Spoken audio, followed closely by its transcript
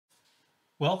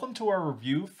Welcome to our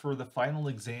review for the final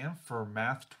exam for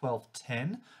Math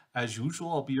 1210. As usual,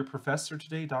 I'll be your professor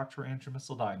today, Dr. Andrew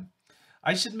Misseldine.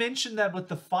 I should mention that with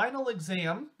the final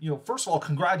exam, first of all,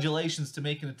 congratulations to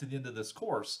making it to the end of this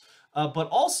course. But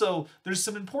also, there's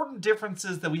some important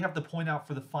differences that we have to point out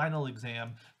for the final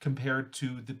exam compared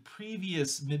to the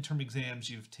previous midterm exams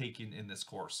you've taken in this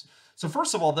course. So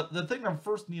first of all, the thing I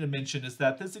first need to mention is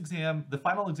that this exam, the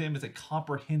final exam, is a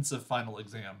comprehensive final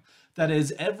exam. That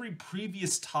is, every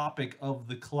previous topic of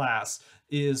the class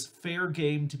is fair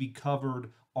game to be covered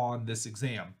on this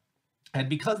exam. And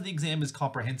because the exam is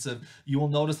comprehensive, you will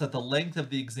notice that the length of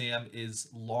the exam is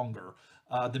longer.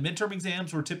 The midterm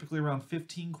exams were typically around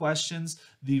 15 questions.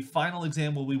 The final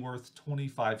exam will be worth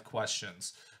 25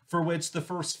 questions, for which the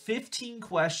first 15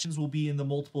 questions will be in the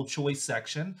multiple choice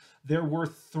section. They're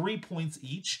worth 3 points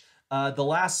each. The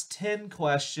last 10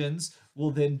 questions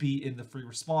will then be in the free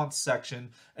response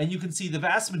section. And you can see the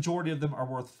vast majority of them are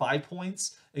worth 5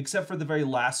 points, except for the very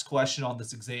last question on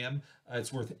this exam.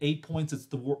 It's worth 8 points. It's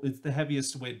the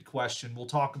heaviest weighted question. We'll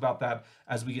talk about that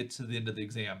as we get to the end of the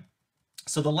exam.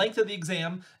 So the length of the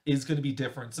exam is going to be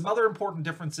different. Some other important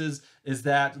differences is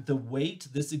that the weight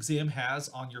this exam has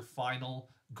on your final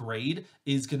grade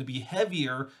is going to be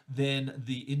heavier than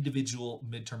the individual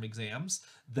midterm exams.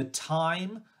 The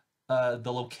time,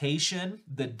 the location,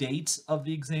 the date of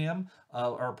the exam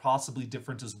are possibly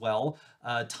different as well.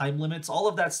 Time limits, all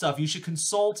of that stuff. You should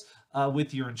consult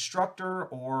with your instructor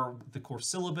or the course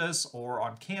syllabus or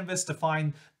on Canvas to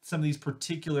find some of these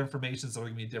particular informations that are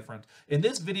going to be different. In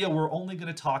this video, we're only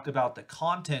going to talk about the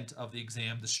content of the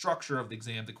exam, the structure of the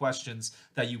exam, the questions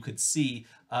that you could see,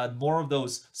 more of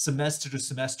those semester to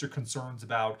semester concerns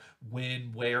about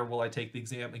when, where will I take the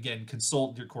exam. Again,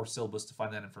 consult your course syllabus to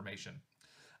find that information.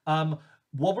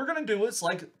 What we're going to do is,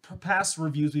 like past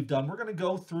reviews we've done, we're going to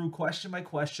go through question by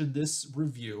question this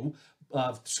review,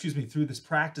 through this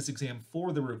practice exam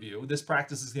for the review. This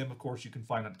practice exam, of course, you can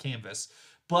find on Canvas.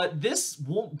 But this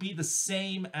won't be the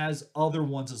same as other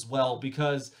ones as well,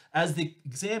 because as the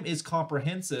exam is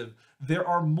comprehensive, there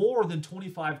are more than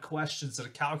 25 questions that a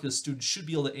calculus student should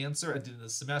be able to answer at the end of the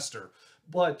semester.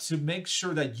 But to make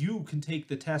sure that you can take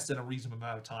the test in a reasonable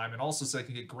amount of time, and also so I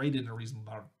can get graded in a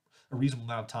reasonable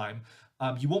amount of time,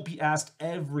 you won't be asked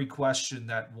every question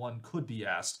that one could be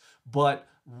asked, but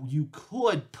you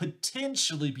could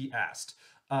potentially be asked.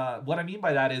 What I mean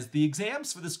by that is the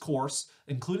exams for this course,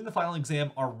 including the final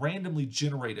exam, are randomly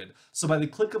generated. So by the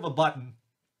click of a button,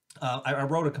 I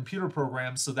wrote a computer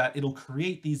program so that it'll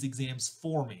create these exams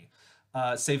for me.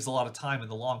 Saves a lot of time in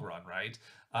the long run, right?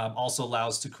 Also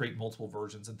allows to create multiple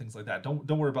versions and things like that. Don't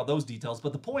worry about those details.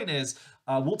 But the point is,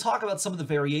 we'll talk about some of the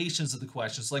variations of the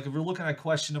questions. Like if we're looking at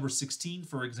question number 16,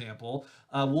 for example,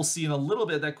 we'll see in a little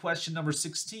bit that question number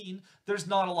 16, there's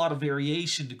not a lot of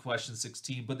variation to question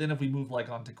 16. But then if we move like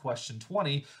on to question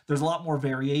 20, there's a lot more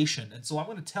variation. And so I'm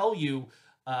going to tell you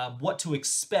what to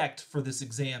expect for this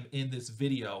exam in this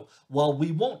video. While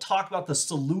we won't talk about the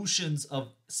solutions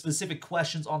of specific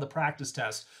questions on the practice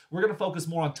test, we're going to focus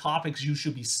more on topics you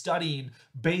should be studying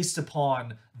based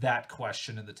upon that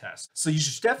question in the test. So you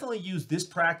should definitely use this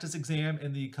practice exam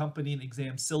and the accompanying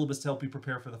exam syllabus to help you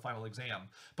prepare for the final exam.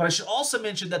 But I should also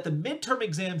mention that the midterm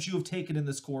exams you have taken in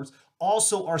this course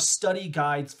also are study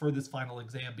guides for this final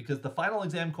exam, because the final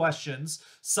exam questions,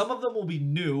 some of them will be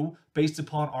new based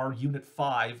upon our Unit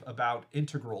 5 about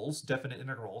integrals, definite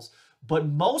integrals, but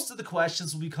most of the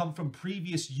questions will come from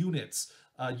previous units.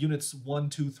 Units 1,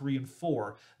 2, 3, and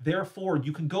 4. Therefore,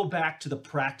 you can go back to the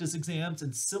practice exams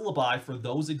and syllabi for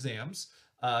those exams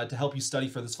to help you study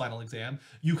for this final exam.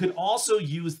 You can also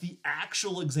use the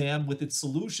actual exam with its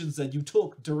solutions that you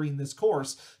took during this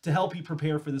course to help you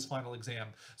prepare for this final exam.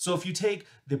 So if you take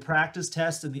the practice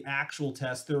test and the actual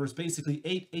test, there's basically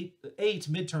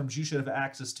eight midterms you should have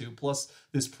access to, plus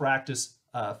this practice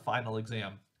final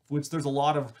exam, which there's a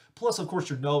lot of, plus of course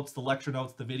your notes, the lecture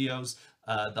notes, the videos,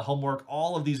 the homework,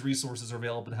 all of these resources are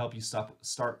available to help you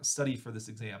start study for this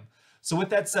exam. So with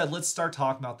that said, let's start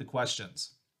talking about the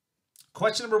questions.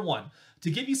 Question number 1, to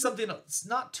give you something that's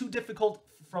not too difficult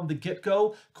from the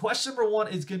get-go, question number 1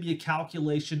 is going to be a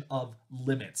calculation of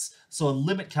limits. So a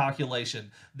limit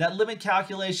calculation. That limit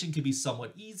calculation can be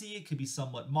somewhat easy, it can be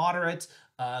somewhat moderate.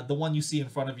 The one you see in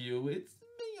front of you, it's,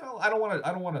 I don't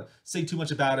want to say too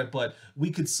much about it, but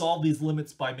we could solve these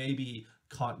limits by maybe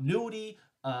continuity.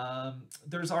 Are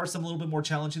some little bit more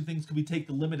challenging things. Could we take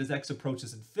the limit as x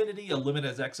approaches infinity, a limit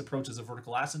as x approaches a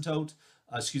vertical asymptote,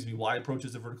 y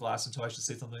approaches a vertical asymptote, I should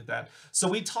say something like that. So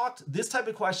we talked, this type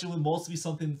of question would mostly be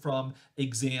something from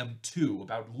exam 2,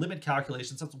 about limit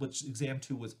calculations. That's what exam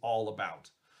 2 was all about.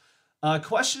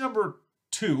 Question number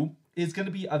 2 is going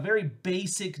to be a very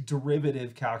basic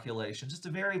derivative calculation, just a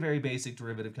very, very basic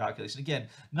derivative calculation. Again,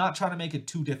 not trying to make it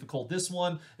too difficult. This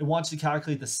one, it wants you to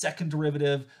calculate the second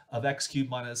derivative of x cubed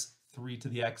minus 3 to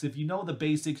the x. If you know the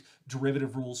basic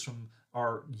derivative rules from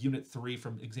our unit 3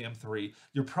 from exam 3,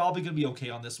 you're probably going to be okay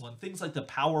on this one. Things like the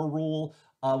power rule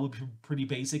would be pretty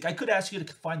basic. I could ask you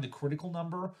to find the critical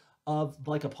number of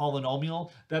like a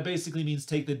polynomial. That basically means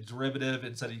take the derivative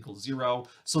and set it equals 0.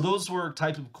 So those were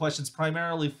type of questions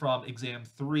primarily from exam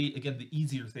 3. Again, the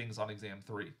easier things on exam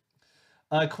 3.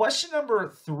 Question number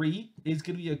 3 is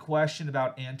going to be a question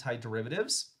about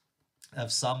antiderivatives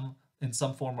of in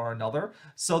some form or another.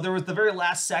 So there was the very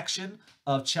last section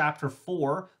of chapter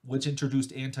 4, which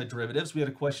introduced antiderivatives. We had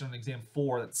a question on exam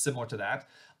 4 that's similar to that.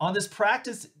 On this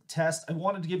practice test, I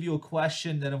wanted to give you a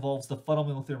question that involves the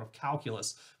fundamental theorem of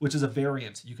calculus, which is a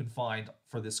variant you can find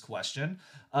for this question.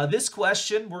 This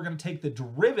question, we're going to take the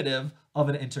derivative of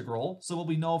an integral. So what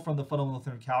we know from the fundamental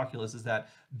theorem of calculus is that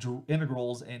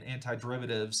integrals and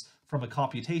antiderivatives from a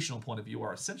computational point of view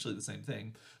are essentially the same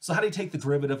thing. So how do you take the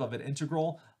derivative of an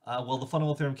integral? Well, the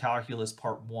fundamental theorem of calculus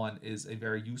part 1 is a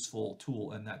very useful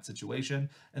tool in that situation,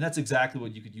 and that's exactly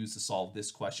what you could use to solve this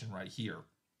question right here.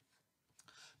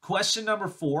 Question number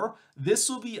 4, this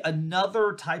will be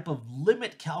another type of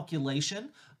limit calculation,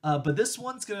 but this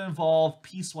one's going to involve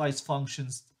piecewise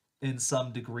functions in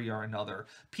some degree or another.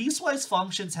 Piecewise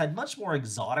functions had much more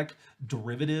exotic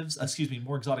derivatives,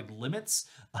 more exotic limits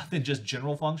than just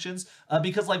general functions.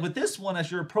 Because like with this one,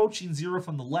 as you're approaching 0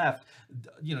 from the left,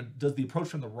 does the approach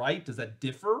from the right, does that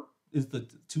differ? Is the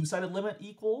two-sided limit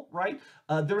equal, right?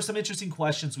 There were some interesting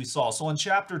questions we saw. So in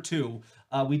chapter 2,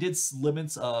 we did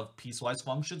limits of piecewise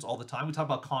functions all the time. We talked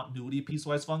about continuity of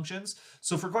piecewise functions.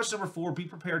 So for question number 4, be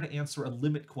prepared to answer a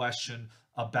limit question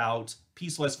about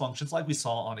piecewise functions like we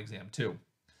saw on exam 2.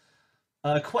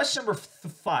 Question number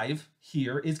 5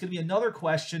 here is going to be another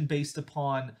question based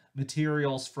upon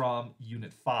materials from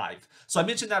Unit 5. So I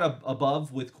mentioned that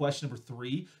above with question number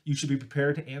 3. You should be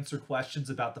prepared to answer questions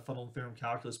about the fundamental theorem of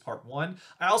calculus part 1.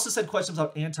 I also said questions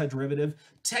about antiderivative.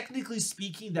 Technically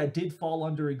speaking, that did fall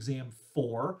under exam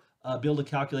 4. Be able to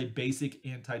calculate basic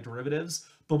antiderivatives.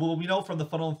 But what we know from the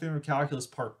fundamental theorem of calculus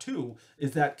part 2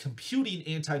 is that computing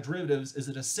antiderivatives is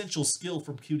an essential skill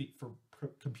for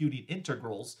computing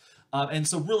integrals. And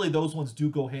so really those ones do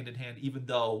go hand in hand, even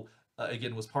though,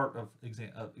 again, was part of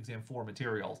exam 4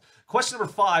 materials. Question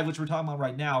number 5, which we're talking about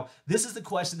right now, this is the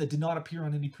question that did not appear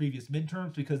on any previous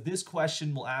midterms because this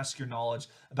question will ask your knowledge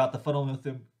about the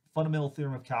fundamental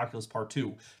theorem of calculus part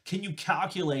 2. Can you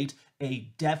calculate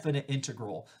a definite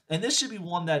integral? And this should be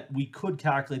one that we could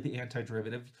calculate the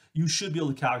antiderivative. You should be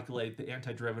able to calculate the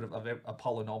antiderivative of a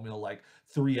polynomial like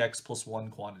 3x plus 1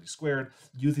 quantity squared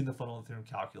using the fundamental theorem of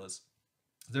calculus.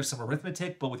 There's some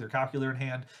arithmetic, but with your calculator in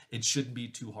hand, it shouldn't be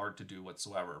too hard to do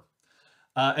whatsoever.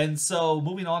 And so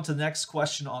moving on to the next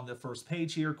question on the first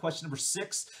page here, question number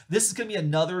 6. This is going to be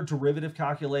another derivative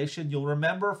calculation. You'll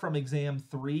remember from exam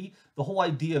 3, the whole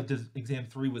idea of exam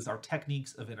 3 was our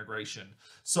techniques of integration.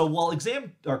 So while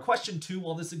question 2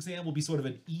 on this exam will be sort of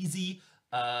an easy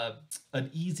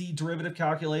derivative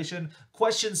calculation.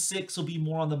 Question 6 will be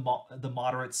more on the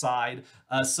moderate side.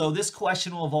 So this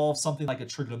question will involve something like a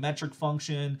trigonometric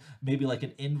function, maybe like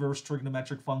an inverse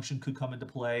trigonometric function could come into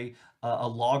play. A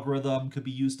logarithm could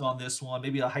be used on this one,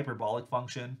 maybe a hyperbolic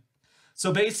function.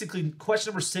 So basically,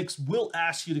 question number 6 will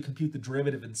ask you to compute the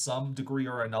derivative in some degree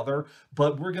or another,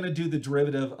 but we're going to do the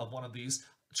derivative of one of these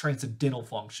transcendental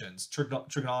functions,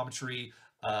 trigonometry,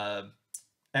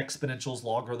 exponentials,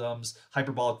 logarithms,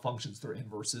 hyperbolic functions, their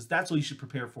inverses. That's what you should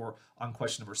prepare for on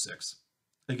question number 6.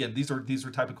 Again, these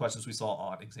are type of questions we saw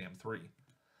on exam 3.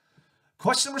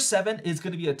 Question number 7 is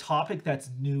going to be a topic that's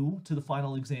new to the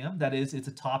final exam. That is, it's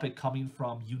a topic coming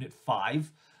from Unit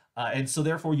 5. And so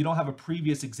therefore, you don't have a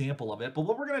previous example of it. But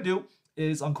what we're going to do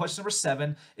is on question number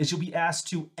 7 is you'll be asked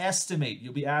to estimate.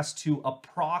 You'll be asked to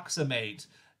approximate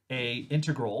a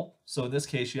integral. So in this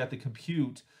case, you have to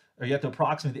compute, or you have to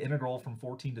approximate the integral from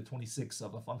 14 to 26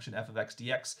 of a function f of x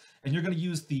dx, and you're going to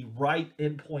use the right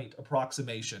endpoint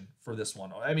approximation for this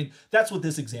one. I mean, that's what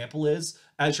this example is.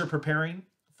 As you're preparing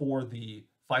for the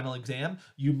final exam,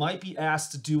 you might be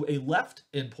asked to do a left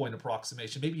endpoint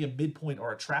approximation, maybe a midpoint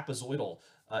or a trapezoidal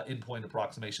endpoint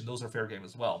approximation. Those are fair game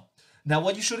as well. Now,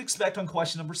 what you should expect on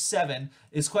question number 7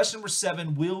 is question number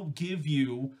 7 will give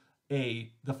you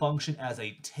the function as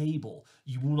a table.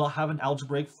 You will not have an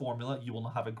algebraic formula. You will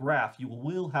not have a graph. You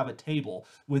will have a table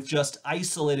with just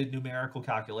isolated numerical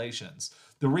calculations.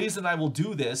 The reason I will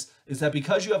do this is that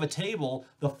because you have a table,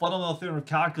 the fundamental theorem of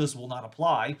calculus will not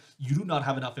apply. You do not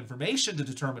have enough information to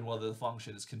determine whether the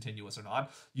function is continuous or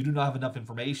not. You do not have enough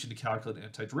information to calculate an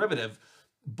antiderivative.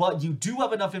 But you do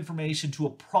have enough information to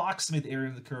approximate the area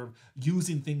of the curve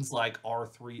using things like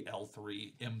R3,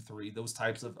 L3, M3, those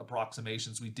types of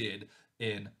approximations we did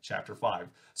in Chapter 5.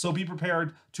 So be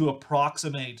prepared to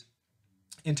approximate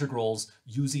integrals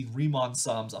using Riemann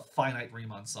sums, a finite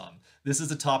Riemann sum. This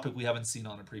is a topic we haven't seen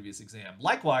on a previous exam.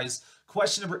 Likewise,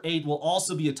 question number 8 will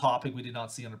also be a topic we did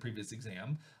not see on a previous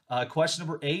exam. Question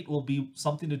number 8 will be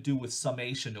something to do with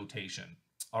summation notation.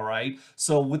 All right,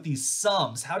 so with these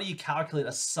sums, how do you calculate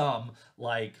a sum?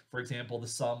 Like, for example, the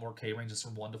sum where k ranges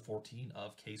from 1 to 14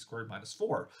 of k squared minus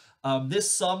 4.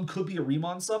 This sum could be a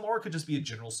Riemann sum, or it could just be a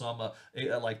general sum,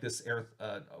 like this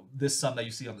sum that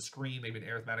you see on the screen, maybe an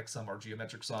arithmetic sum or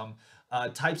geometric sum,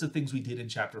 types of things we did in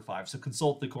Chapter 5. So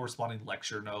consult the corresponding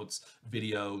lecture notes,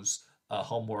 videos,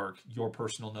 homework, your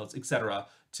personal notes, etc.,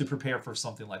 to prepare for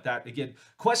something like that. Again,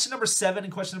 question number 7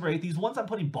 and question number 8, these ones I'm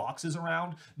putting boxes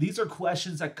around, these are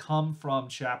questions that come from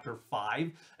Chapter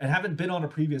 5 and haven't been on a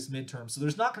previous midterm, so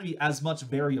there's not going to be as much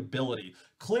variability.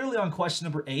 Clearly on question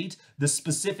number 8, the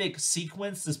specific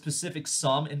sequence, the specific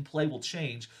sum in play will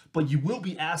change, but you will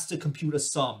be asked to compute a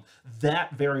sum.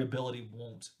 That variability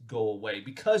won't go away.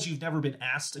 Because you've never been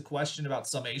asked a question about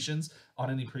summations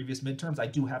on any previous midterms, I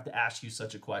do have to ask you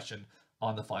such a question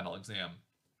on the final exam.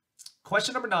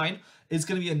 Question number 9 is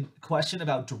going to be a question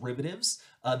about derivatives.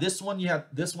 This one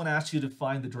asks you to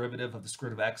find the derivative of the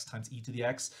square root of x times e to the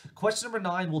x. Question number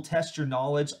 9 will test your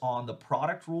knowledge on the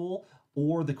product rule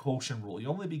or the quotient rule.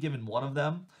 You'll only be given one of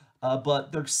them,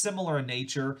 but they're similar in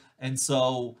nature, and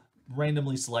so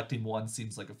randomly selecting one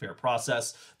seems like a fair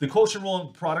process. The quotient rule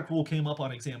and product rule came up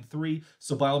on exam 3,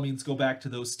 so by all means go back to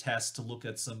those tests to look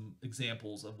at some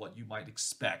examples of what you might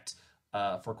expect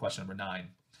for question number 9.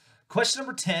 Question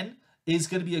number 10 is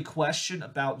going to be a question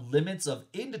about limits of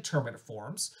indeterminate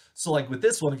forms. So like with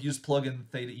this one, if you just plug in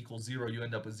theta equals 0, you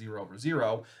end up with 0 over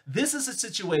 0. This is a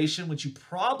situation which you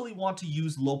probably want to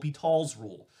use L'Hopital's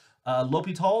rule.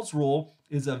 L'Hopital's rule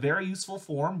is a very useful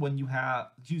form when you have,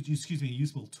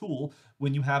 useful tool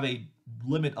when you have a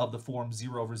limit of the form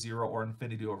 0 over 0 or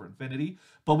infinity over infinity.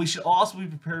 But we should also be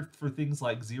prepared for things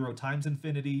like 0 times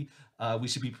infinity. We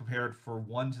should be prepared for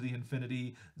 1 to the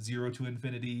infinity, 0 to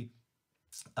infinity.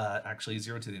 Actually,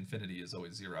 0 to the infinity is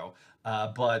always 0.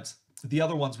 But the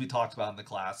other ones we talked about in the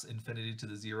class, infinity to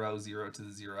the 0, 0 to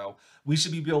the 0, we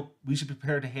should be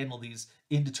prepared to handle these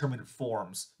indeterminate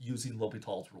forms using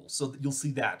L'Hopital's rule. So you'll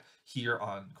see that here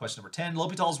on question number 10.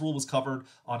 L'Hopital's rule was covered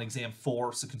on exam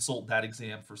 4, so consult that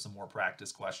exam for some more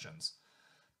practice questions.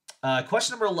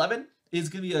 Question number 11 is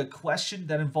going to be a question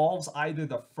that involves either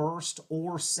the first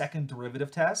or second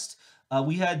derivative test.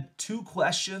 We had 2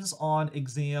 questions on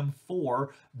exam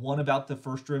 4, one about the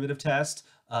first derivative test,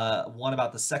 one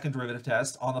about the second derivative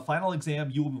test. On the final exam,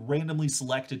 you will be randomly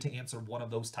selected to answer one of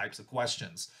those types of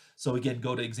questions. So again,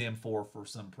 go to exam 4 for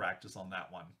some practice on that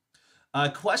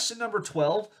one. Question number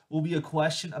 12 will be a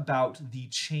question about the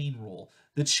chain rule.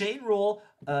 The chain rule,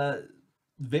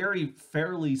 very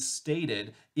fairly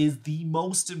stated, is the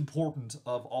most important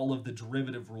of all of the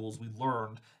derivative rules we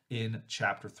learned in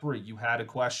Chapter 3. You had a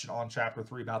question on Chapter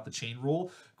 3 about the chain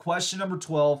rule. Question number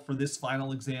 12 for this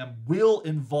final exam will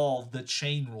involve the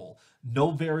chain rule.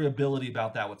 No variability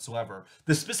about that whatsoever.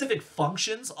 The specific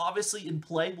functions, obviously, in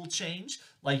play will change.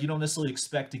 Like, you don't necessarily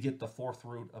expect to get the 4th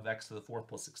root of x to the 4th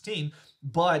plus 16,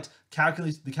 but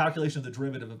the calculation of the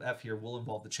derivative of f here will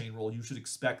involve the chain rule. You should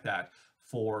expect that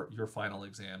for your final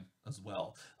exam as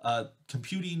well.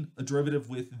 Computing a derivative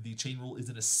with the chain rule is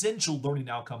an essential learning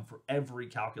outcome for every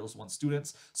Calculus 1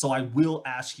 students, so I will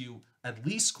ask you at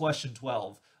least question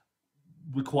 12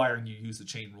 requiring you use the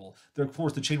chain rule. Of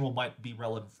course, the chain rule might be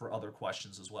relevant for other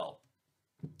questions as well.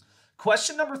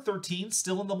 Question number 13,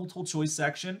 still in the multiple choice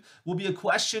section, will be a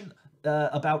question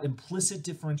about implicit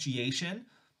differentiation,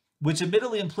 which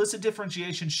admittedly implicit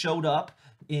differentiation showed up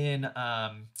in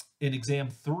exam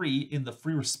 3 in the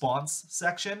free response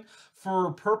section.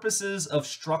 For purposes of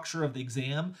structure of the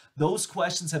exam, those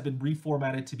questions have been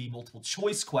reformatted to be multiple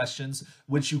choice questions,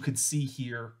 which you could see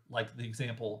here, like the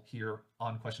example here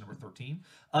on question number 13.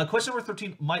 Question number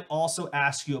 13 might also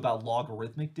ask you about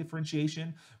logarithmic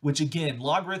differentiation, which again,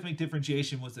 logarithmic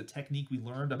differentiation was a technique we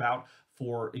learned about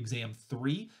for exam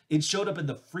 3. It showed up in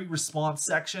the free response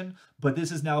section, but this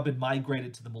has now been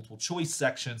migrated to the multiple choice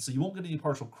section, so you won't get any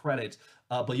partial credit,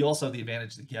 but you also have the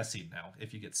advantage of the guessing now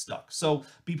if you get stuck. So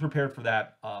be prepared for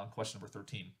that question number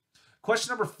 13. Question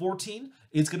number 14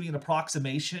 is going to be an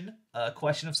approximation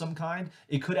question of some kind.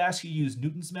 It could ask you to use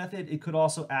Newton's method. It could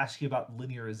also ask you about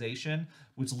linearization,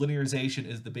 which linearization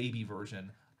is the baby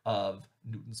version of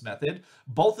Newton's method.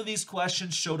 Both of these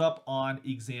questions showed up on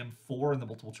exam 4 in the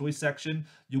multiple choice section.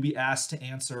 You'll be asked to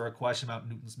answer a question about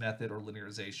Newton's method or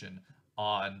linearization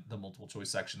on the multiple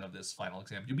choice section of this final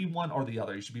exam. You'll be one or the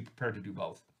other. You should be prepared to do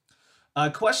both.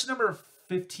 Question number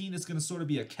 15 is going to sort of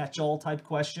be a catch-all type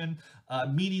question,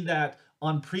 meaning that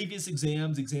on previous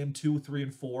exams, exam 2, 3,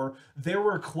 and 4, there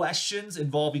were questions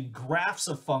involving graphs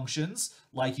of functions,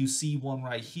 like you see one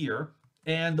right here.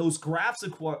 And those graphs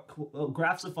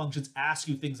of functions ask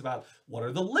you things about what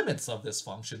are the limits of this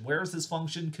function? Where is this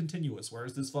function continuous? Where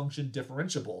is this function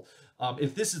differentiable?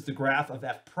 If this is the graph of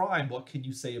f prime, what can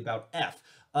you say about f?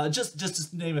 Just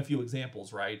to name a few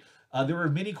examples, right? There are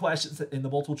many questions in the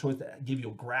multiple choice that give you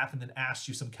a graph and then ask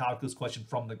you some calculus question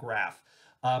from the graph.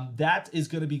 That is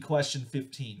going to be question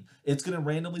 15. It's going to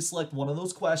randomly select one of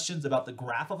those questions about the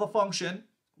graph of a function,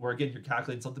 where again, you're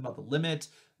calculating something about the limit,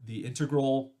 the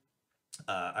integral,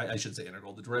 I should say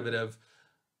integral, the derivative,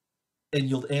 and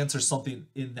you'll answer something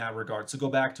in that regard. So go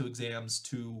back to exams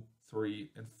 2,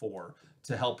 3, and 4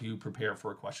 to help you prepare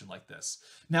for a question like this.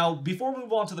 Now, before we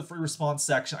move on to the free response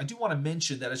section, I do want to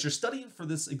mention that as you're studying for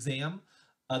this exam,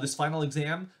 this final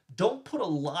exam, don't put a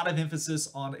lot of emphasis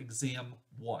on exam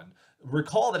 1.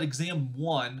 Recall that exam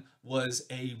 1 was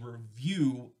a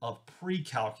review of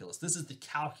pre-calculus. This is the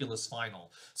calculus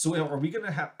final. So are we going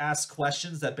to ask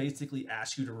questions that basically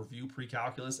ask you to review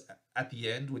pre-calculus at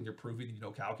the end when you're proving you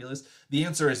know calculus? The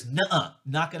answer is nuh-uh,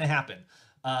 not going to happen.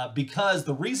 Because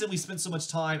the reason we spent so much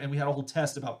time and we had a whole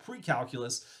test about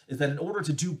pre-calculus is that in order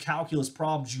to do calculus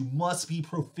problems, you must be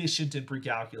proficient in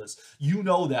pre-calculus. You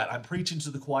know that. I'm preaching to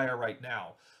the choir right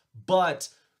now. But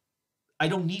I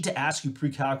don't need to ask you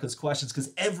pre-calculus questions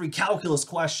because every calculus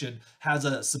question has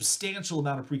a substantial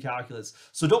amount of pre-calculus.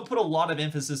 So don't put a lot of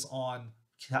emphasis on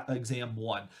exam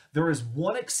 1. There is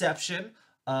one exception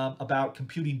about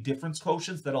computing difference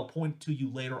quotients that I'll point to you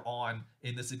later on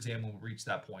in this exam when we reach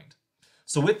that point.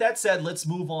 So with that said, let's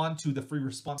move on to the free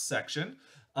response section.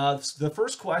 The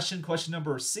first question, question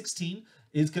number 16,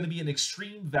 is going to be an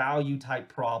extreme value type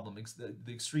problem,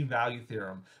 the extreme value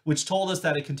theorem, which told us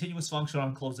that a continuous function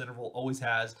on a closed interval always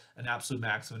has an absolute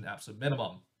maximum and absolute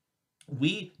minimum.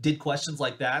 We did questions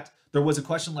like that. There was a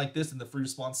question like this in the free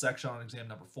response section on exam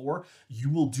number 4. You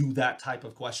will do that type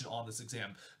of question on this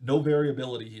exam. No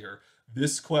variability here.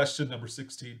 This question, number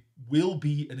 16, will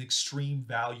be an extreme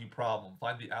value problem.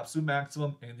 Find the absolute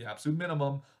maximum and the absolute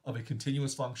minimum of a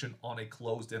continuous function on a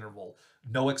closed interval.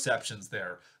 No exceptions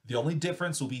there. The only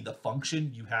difference will be the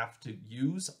function you have to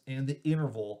use and the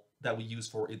interval that we use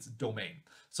for its domain.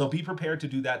 So be prepared to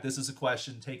do that. This is a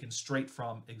question taken straight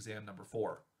from exam number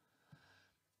 4.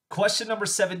 Question number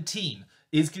 17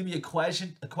 is going to be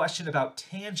a question about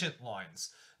tangent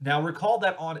lines. Now recall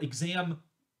that on exam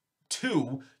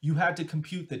 2, you had to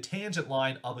compute the tangent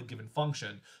line of a given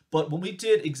function. But when we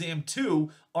did exam 2,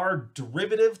 our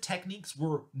derivative techniques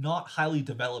were not highly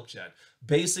developed yet.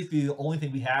 Basically, the only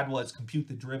thing we had was compute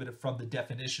the derivative from the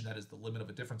definition, that is the limit of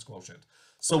a difference quotient.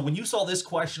 So when you saw this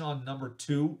question on number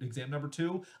 2, exam number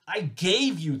 2, I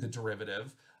gave you the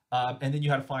derivative, and then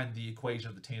you had to find the equation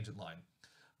of the tangent line.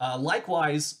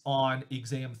 Likewise, on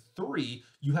exam 3,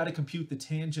 you had to compute the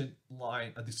tangent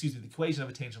line, the equation of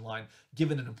a tangent line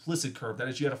given an implicit curve. That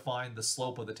is, you had to find the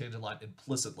slope of the tangent line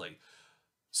implicitly.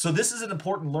 So this is an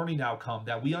important learning outcome,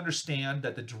 that we understand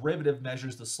that the derivative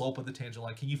measures the slope of the tangent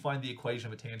line. Can you find the equation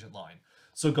of a tangent line?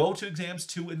 So go to exams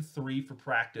 2 and 3 for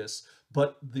practice,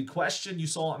 but the question you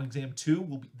saw on exam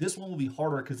 2, this one will be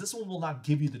harder because this one will not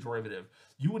give you the derivative.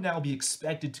 You would now be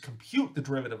expected to compute the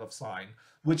derivative of sine,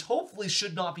 which hopefully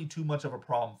should not be too much of a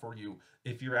problem for you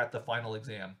if you're at the final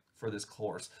exam for this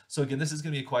course. So again, this is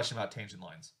going to be a question about tangent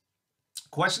lines.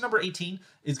 Question number 18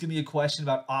 is going to be a question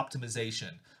about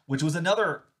optimization, which was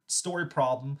another story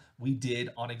problem we did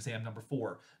on exam number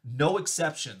 4. No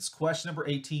exceptions. Question number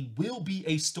 18 will be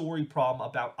a story problem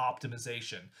about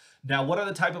optimization. Now, what are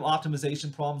the type of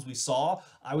optimization problems we saw?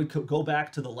 I would go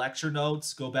back to the lecture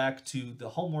notes, go back to the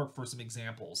homework for some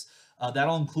examples.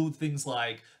 That'll include things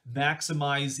like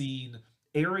maximizing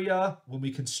area when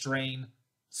we constrain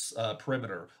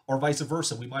perimeter, or vice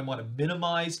versa. We might want to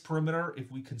minimize perimeter if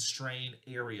we constrain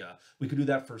area. We could do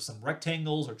that for some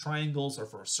rectangles or triangles or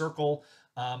for a circle.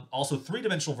 Also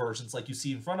three-dimensional versions like you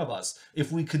see in front of us.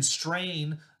 If we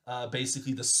constrain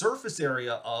basically the surface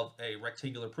area of a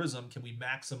rectangular prism, can we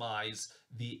maximize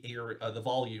the area, the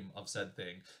volume of said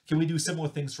thing? Can we do similar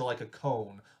things for like a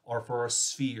cone or for a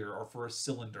sphere or for a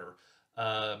cylinder?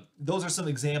 Those are some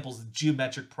examples of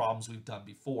geometric problems we've done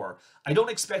before. I don't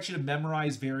expect you to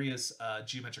memorize various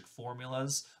geometric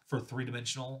formulas for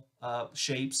three-dimensional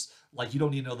shapes. Like, you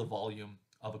don't need to know the volume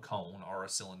of a cone or a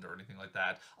cylinder or anything like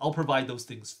that. I'll provide those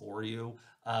things for you.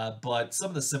 But some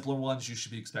of the simpler ones you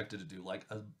should be expected to do. Like,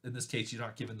 in this case, you're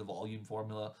not given the volume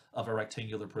formula of a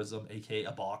rectangular prism, aka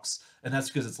a box, and that's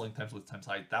because it's length times width times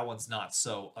height. That one's not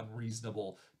so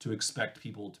unreasonable to expect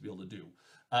people to be able to do.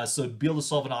 So be able to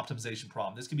solve an optimization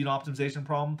problem. This can be an optimization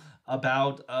problem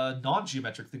about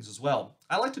non-geometric things as well.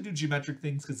 I like to do geometric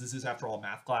things because this is, after all,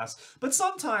 math class, but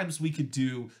sometimes we could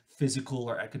do physical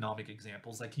or economic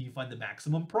examples, like can you find the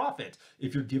maximum profit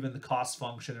if you're given the cost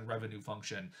function and revenue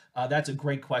function? That's a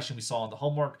great question we saw in the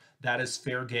homework. That is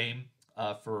fair game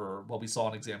for what we saw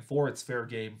in exam 4. It's fair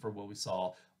game for what we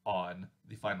saw on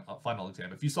the final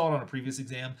exam. If you saw it on a previous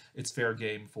exam, it's fair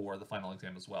game for the final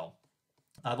exam as well.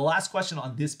 The last question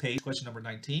on this page, question number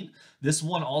 19, this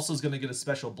one also is going to get a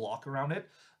special block around it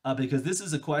because this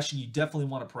is a question you definitely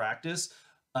want to practice.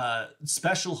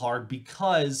 Special hard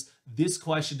because this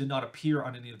question did not appear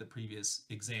on any of the previous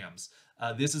exams.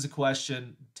 This is a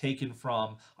question taken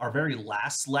from our very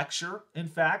last lecture, in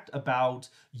fact, about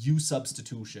U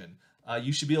substitution.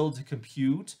 You should be able to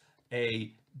compute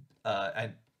you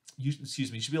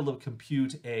should be able to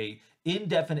compute a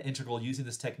indefinite integral using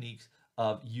this technique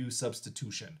of U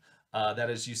substitution. That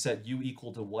is, you set U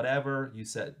equal to whatever, you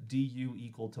set du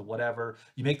equal to whatever,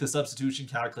 you make the substitution,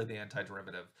 calculate the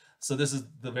antiderivative. So this is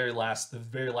the very last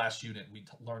unit we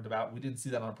learned about. We didn't see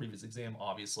that on a previous exam,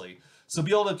 obviously. So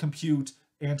be able to compute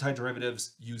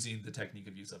antiderivatives using the technique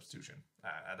of U substitution.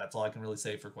 That's all I can really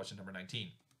say for question number 19.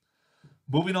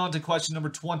 Moving on to question number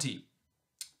 20.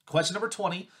 Question number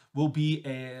 20 will be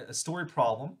a story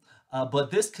problem,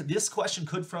 but this question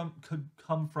could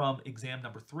come from exam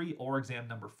number 3 or exam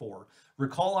number 4.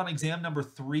 Recall on exam number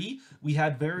 3, we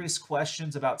had various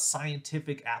questions about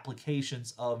scientific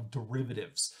applications of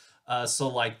derivatives. So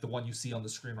like the one you see on the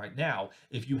screen right now,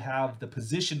 if you have the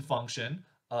position function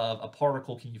of a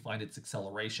particle, can you find its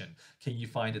acceleration? Can you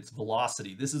find its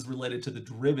velocity? This is related to the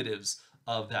derivatives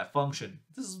of that function.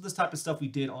 This is this type of stuff we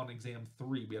did on exam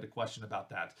 3. We had a question about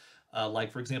that.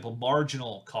 Like, for example,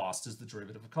 marginal cost is the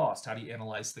derivative of cost. How do you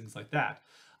analyze things like that?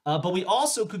 But we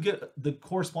also could get the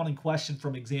corresponding question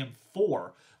from exam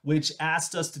 4, which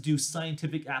asked us to do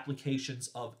scientific applications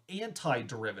of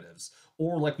antiderivatives,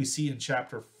 or like we see in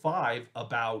chapter 5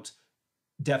 about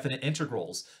definite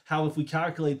integrals. How if we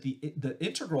calculate the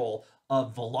integral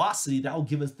of velocity, that will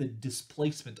give us the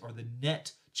displacement or the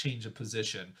net change of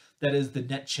position. That is the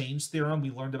net change theorem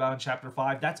we learned about in chapter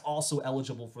 5. That's also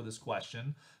eligible for this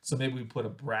question. So maybe we put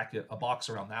a box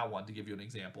around that one to give you an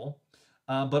example.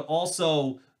 But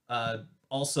also,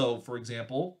 for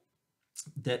example,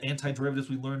 that antiderivatives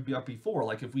we learned about before.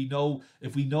 Like if we know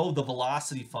the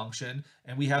velocity function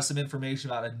and we have some information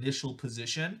about initial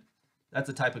position, that's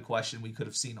a type of question we could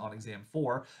have seen on exam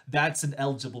 4. That's an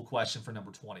eligible question for number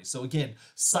 20. So again,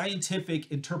 scientific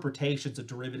interpretations of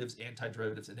derivatives,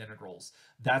 antiderivatives, and integrals.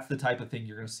 That's the type of thing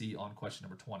you're going to see on question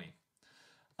number 20.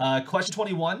 Question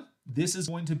 21. This is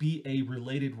going to be a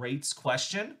related rates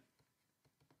question.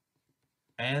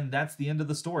 And that's the end of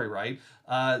the story, right?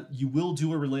 You will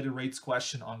do a related rates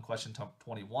question on question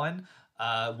 21.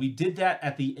 We did that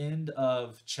at the end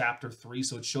of chapter 3,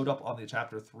 so it showed up on the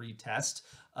chapter 3 test.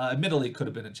 Admittedly, it could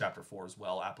have been in chapter 4 as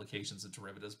well, applications of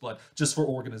derivatives, but just for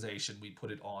organization, we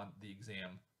put it on the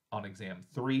exam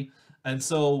 3. And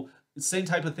so same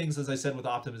type of things as I said with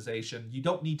optimization. You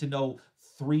don't need to know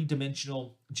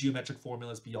three-dimensional geometric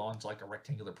formulas beyond like a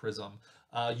rectangular prism.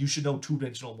 You should know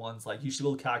two-dimensional ones, like you should be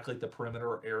able to calculate the perimeter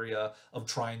or area of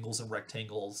triangles and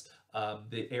rectangles,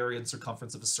 the area and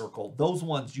circumference of a circle. Those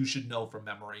ones you should know from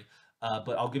memory.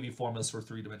 But I'll give you formulas for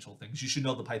three-dimensional things. You should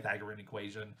know the Pythagorean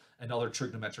equation and other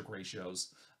trigonometric ratios,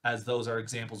 as those are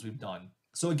examples we've done.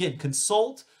 So again,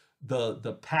 consult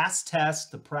the past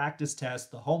test, the practice test,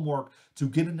 the homework to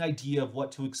get an idea of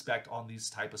what to expect on these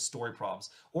type of story problems.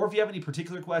 Or if you have any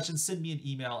particular questions, send me an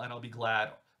email and I'll be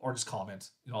glad, or just comment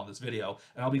on this video,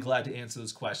 and I'll be glad to answer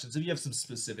those questions if you have some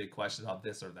specific questions about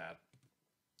this or that.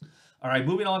 All right,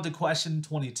 moving on to question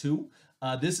 22.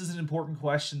 This is an important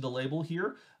question to label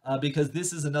here because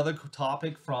this is another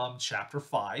topic from chapter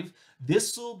 5.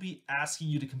 This will be asking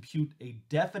you to compute a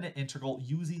definite integral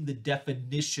using the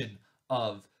definition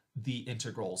of the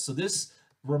integral. So this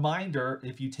reminder,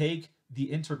 if you take the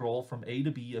integral from a to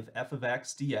b of f of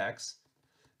x dx,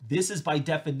 this is by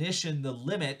definition the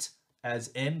limit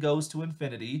as n goes to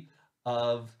infinity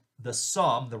of the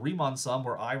sum, the Riemann sum,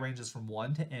 where I ranges from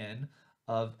 1 to n,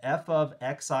 of f of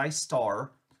xi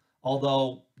star,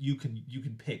 although you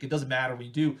can pick. It doesn't matter when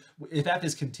you do, if f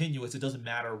is continuous, it doesn't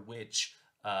matter which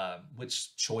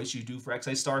choice you do for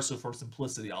xi star. So for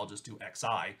simplicity, I'll just do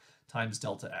xi times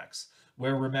delta x,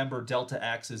 where remember delta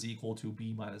x is equal to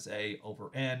b minus a over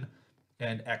n,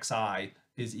 and xi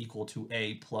is equal to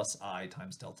a plus I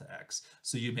times delta x.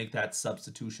 So you make that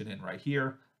substitution in right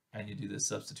here, and you do this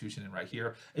substitution in right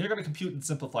here, and you're going to compute and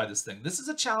simplify this thing. This is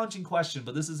a challenging question,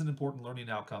 but this is an important learning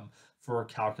outcome for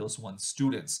Calculus 1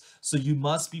 students. So you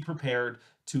must be prepared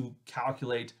to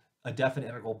calculate a definite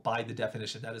integral by the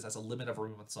definition, that is, as a limit of a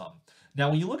Riemann sum. Now,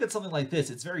 when you look at something like this,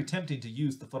 it's very tempting to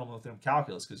use the fundamental theorem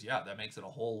calculus, because yeah, that makes it a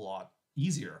whole lot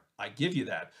easier. I give you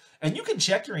that. And you can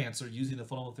check your answer using the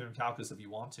fundamental theorem calculus if you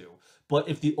want to. But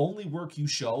if the only work you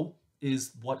show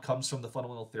is what comes from the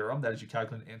fundamental theorem, that is, you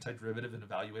calculate an antiderivative and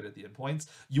evaluate at the endpoints,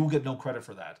 you will get no credit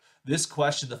for that. This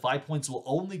question, the 5 points will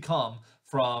only come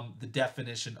from the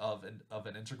definition of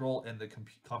an integral and the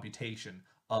computation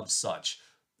of such.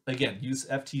 Again, use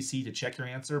FTC to check your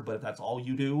answer, but if that's all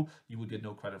you do, you would get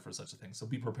no credit for such a thing. So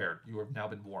be prepared. You have now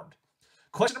been warned.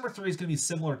 Question number 3 is going to be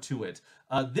similar to it.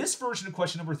 This version of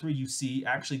question number 3 you see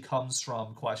actually comes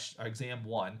from exam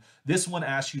 1. This one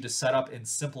asks you to set up and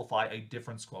simplify a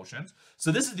difference quotient.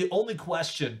 So this is the only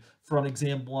question from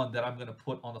exam 1 that I'm going to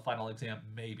put on the final exam,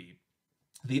 maybe.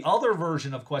 The other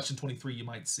version of question 23 you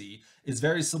might see is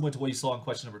very similar to what you saw in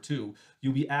question number 2.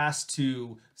 You'll be asked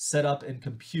to set up and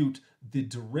compute the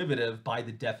derivative by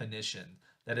the definition.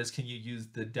 That is, can you use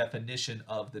the definition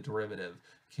of the derivative?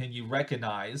 Can you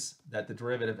recognize that the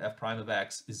derivative f prime of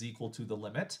x is equal to the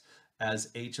limit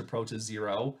as h approaches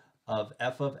 0 of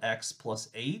f of x plus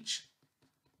h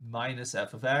minus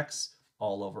f of x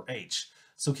all over h?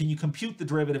 So can you compute the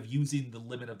derivative using the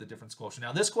limit of the difference quotient?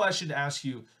 Now, this question asks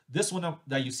you, this one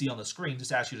that you see on the screen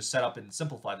just asks you to set up and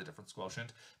simplify the difference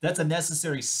quotient. That's a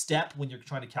necessary step when you're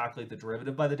trying to calculate the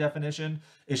derivative by the definition.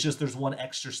 It's just there's one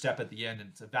extra step at the end,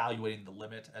 and it's evaluating the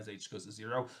limit as h goes to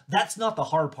 0. That's not the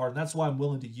hard part, and that's why I'm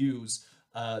willing to use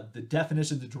the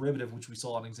definition of the derivative, which we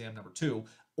saw on exam number 2,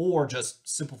 or just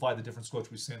simplify the difference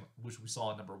quotient which we saw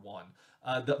in number 1.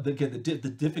 The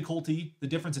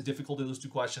difference in difficulty of those two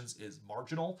questions is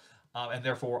marginal, and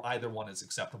therefore either one is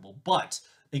acceptable. But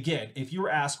again, if you were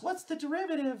asked, what's the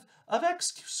derivative of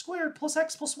x squared plus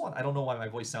x plus 1? I don't know why my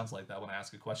voice sounds like that when I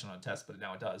ask a question on a test, but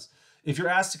now it does. If you're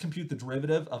asked to compute the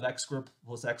derivative of x squared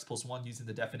plus x plus 1 using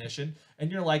the definition,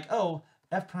 and you're like, oh,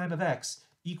 f prime of x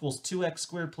equals 2x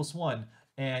squared plus 1,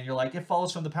 and you're like, it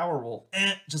follows from the power rule,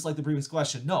 just like the previous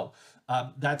question. No,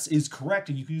 that is correct,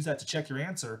 and you can use that to check your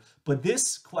answer. But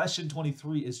this question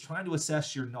 23 is trying to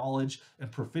assess your knowledge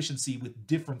and proficiency with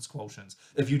difference quotients.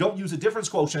 If you don't use a difference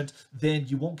quotient, then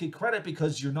you won't get credit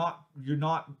because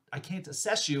I can't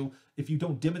assess you if you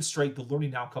don't demonstrate the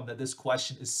learning outcome that this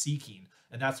question is seeking.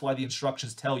 And that's why the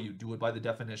instructions tell you, do it by the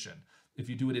definition. If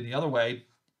you do it any other way,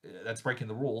 that's breaking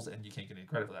the rules, and you can't get any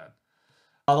credit for that.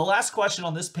 The last question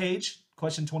on this page,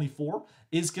 question 24,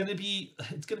 is going to be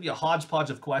a hodgepodge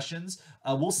of questions.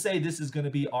 We'll say this is going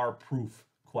to be our proof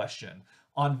question.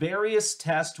 On various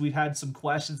tests, we've had some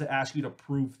questions that ask you to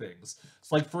prove things.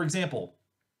 So, like, for example,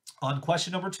 on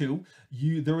question number 2,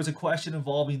 there was a question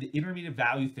involving the intermediate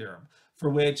value theorem, for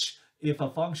which if a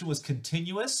function was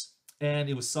continuous and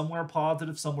it was somewhere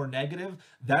positive, somewhere negative,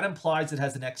 that implies it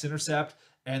has an x-intercept,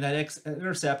 and that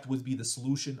x-intercept would be the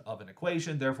solution of an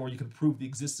equation. Therefore, you can prove the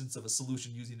existence of a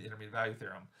solution using the intermediate value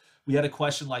theorem. We had a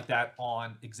question like that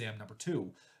on exam number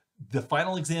 2. The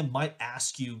final exam might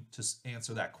ask you to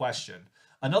answer that question.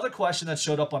 Another question that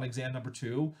showed up on exam number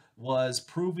 2 was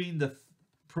proving the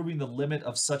limit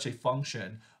of such a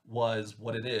function was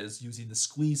what it is using the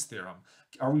squeeze theorem.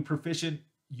 Are we proficient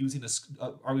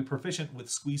with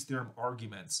squeeze theorem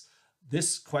arguments?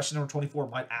 This question number 24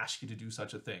 might ask you to do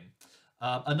such a thing.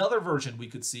 Another version we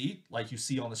could see, like you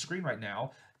see on the screen right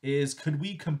now, is could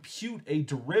we compute a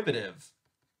derivative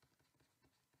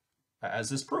as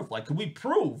this proof? Like, could we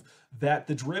prove that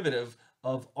the derivative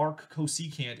of arc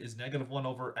cosecant is -1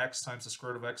 over x times the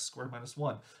square root of x squared minus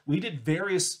 1? We did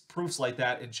various proofs like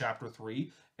that in chapter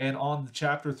 3, and on the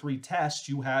chapter 3 test,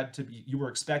 you were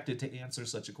expected to answer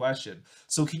such a question.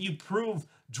 So can you prove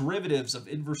derivatives of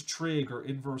inverse trig or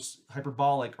inverse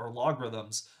hyperbolic or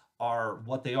logarithms are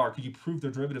what they are? Could you prove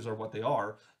their derivatives are what they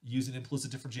are using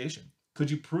implicit differentiation? Could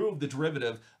you prove the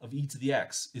derivative of e to the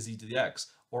x is e to the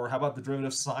x? Or how about the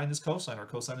derivative of sine is cosine, or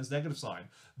cosine is negative sine?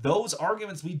 Those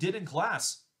arguments we did in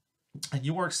class, and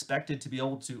you are expected to be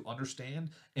able to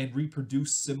understand and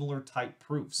reproduce similar type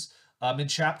proofs. In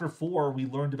chapter 4, we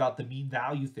learned about the mean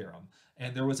value theorem,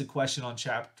 and there was a question on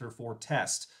chapter 4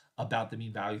 test about the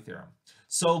mean value theorem.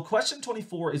 So question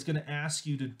 24 is going to ask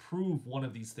you to prove one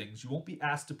of these things. You won't be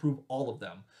asked to prove all of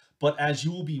them, but as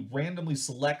you will be randomly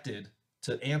selected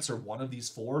to answer one of these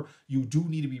 4, you do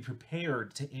need to be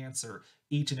prepared to answer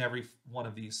each and every one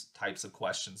of these types of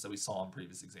questions that we saw in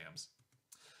previous exams.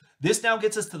 This now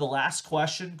gets us to the last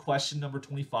question, question number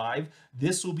 25.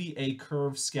 This will be a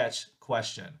curve sketch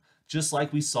question, just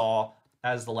like we saw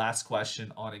as the last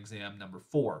question on exam number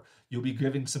 4. You'll be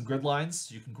given some grid lines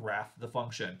so you can graph the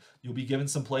function. You'll be given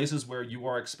some places where you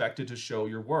are expected to show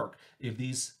your work. If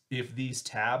these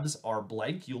tabs are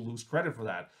blank, you'll lose credit for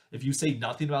that. If you say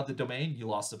nothing about the domain, you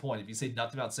lost a point. If you say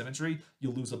nothing about symmetry,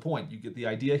 you'll lose a point. You get the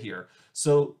idea here.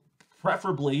 So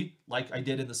preferably, like I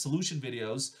did in the solution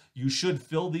videos, you should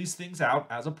fill these things out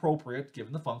as appropriate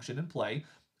given the function in play.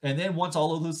 And then once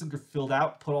all of those things are filled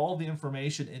out, put all the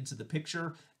information into the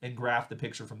picture and graph the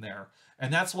picture from there.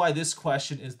 And that's why this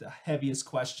question is the heaviest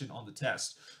question on the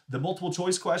test. The multiple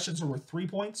choice questions are worth 3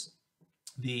 points.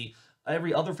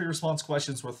 Every other free response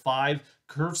question is worth 5.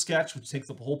 Curve sketch, which takes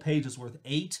up a whole page, is worth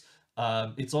 8.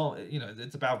 It's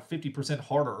about 50%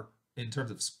 harder in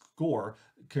terms of score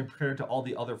compared to all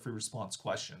the other free response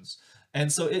questions.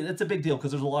 And so it's a big deal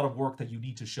because there's a lot of work that you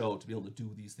need to show to be able to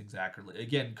do these things accurately.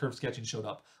 Again, curve sketching showed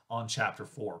up on chapter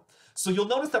 4. So you'll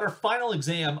notice that our final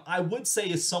exam, I would say,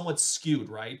 is somewhat skewed,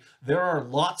 right? There are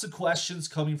lots of questions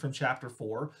coming from chapter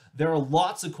 4. There are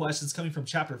lots of questions coming from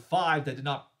chapter 5 that did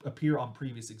not appear on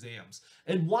previous exams.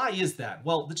 And why is that?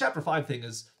 Well, the chapter 5 thing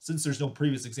is, since there's no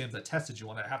previous exams that tested you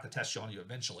on it, I have to test you on you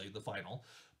eventually, the final.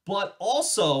 But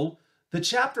also, the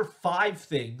chapter 5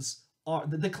 things are,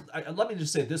 let me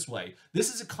just say it this way.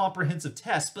 This is a comprehensive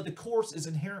test, but the course is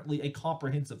inherently a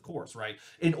comprehensive course, right?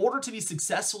 In order to be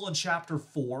successful in chapter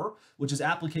 4, which is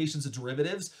applications of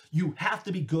derivatives, you have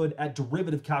to be good at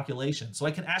derivative calculation. So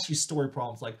I can ask you story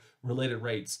problems like related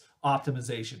rates,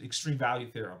 optimization, extreme value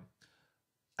theorem.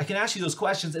 I can ask you those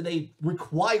questions and they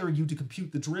require you to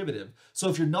compute the derivative. So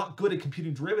if you're not good at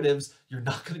computing derivatives, you're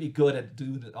not going to be good at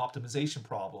doing an optimization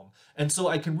problem. And so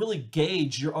I can really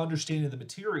gauge your understanding of the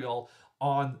material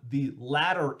on the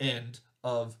latter end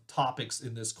of topics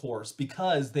in this course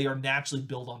because they are naturally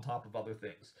built on top of other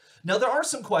things. Now, there are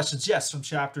some questions, yes, from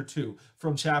chapter 2,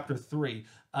 from chapter 3,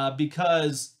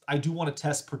 because I do want to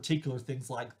test particular things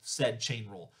like said chain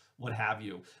rule, what have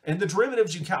you. And the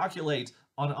derivatives you calculate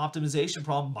on an optimization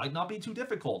problem might not be too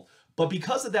difficult, but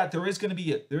because of that, there is going to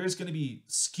be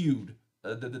skewed.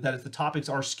 That is, the topics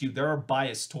are skewed. There are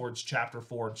bias towards chapter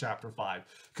 4 and chapter 5.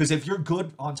 Because if you're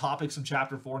good on topics from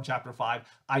chapter 4 and chapter 5,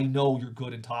 I know you're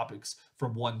good in topics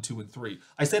from 1, 2, and 3.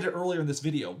 I said it earlier in this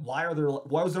video. Why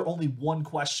was there only one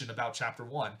question about chapter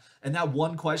 1? And that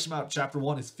one question about chapter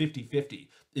 1 is 50-50.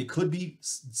 It could be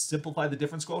simplify the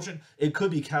difference quotient. It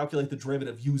could be calculate the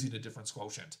derivative using a difference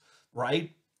quotient,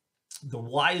 right?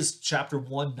 Why is chapter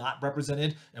 1 not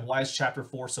represented and why is chapter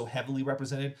 4 so heavily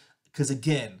represented? Because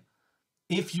again,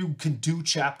 if you can do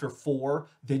chapter 4,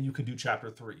 then you can do chapter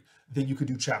 3. Then you can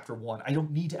do chapter 1. I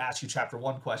don't need to ask you chapter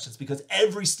 1 questions because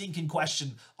every stinking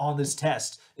question on this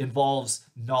test involves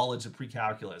knowledge of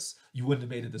pre-calculus. You wouldn't have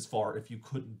made it this far if you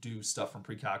couldn't do stuff from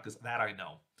pre-calculus. That I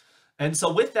know. And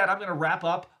so with that, I'm going to wrap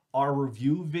up our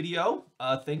review video.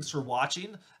 Thanks for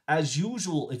watching. As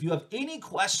usual, if you have any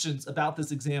questions about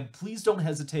this exam, please don't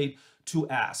hesitate to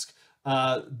ask.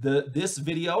 This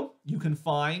video, you can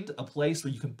find a place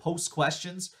where you can post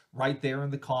questions right there in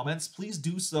the comments. Please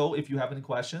do so if you have any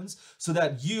questions so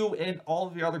that you and all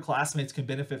of your other classmates can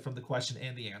benefit from the question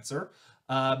and the answer.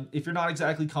 If you're not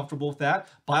exactly comfortable with that,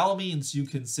 by all means, you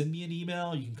can send me an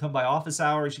email. You can come by office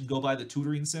hours. You can go by the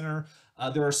tutoring center.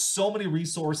 There are so many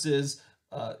resources,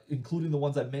 including the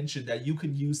ones I mentioned, that you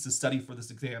can use to study for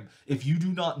this exam. If you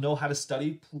do not know how to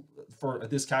study for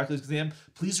this calculus exam,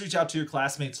 please reach out to your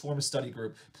classmates, form a study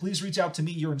group. Please reach out to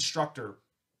me, your instructor,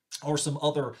 or some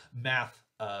other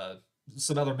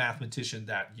mathematician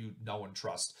that you know and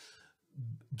trust.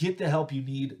 Get the help you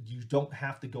need. You don't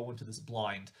have to go into this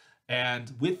blind.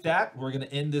 And with that, we're going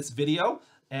to end this video,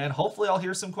 and hopefully I'll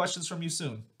hear some questions from you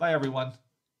soon. Bye, everyone.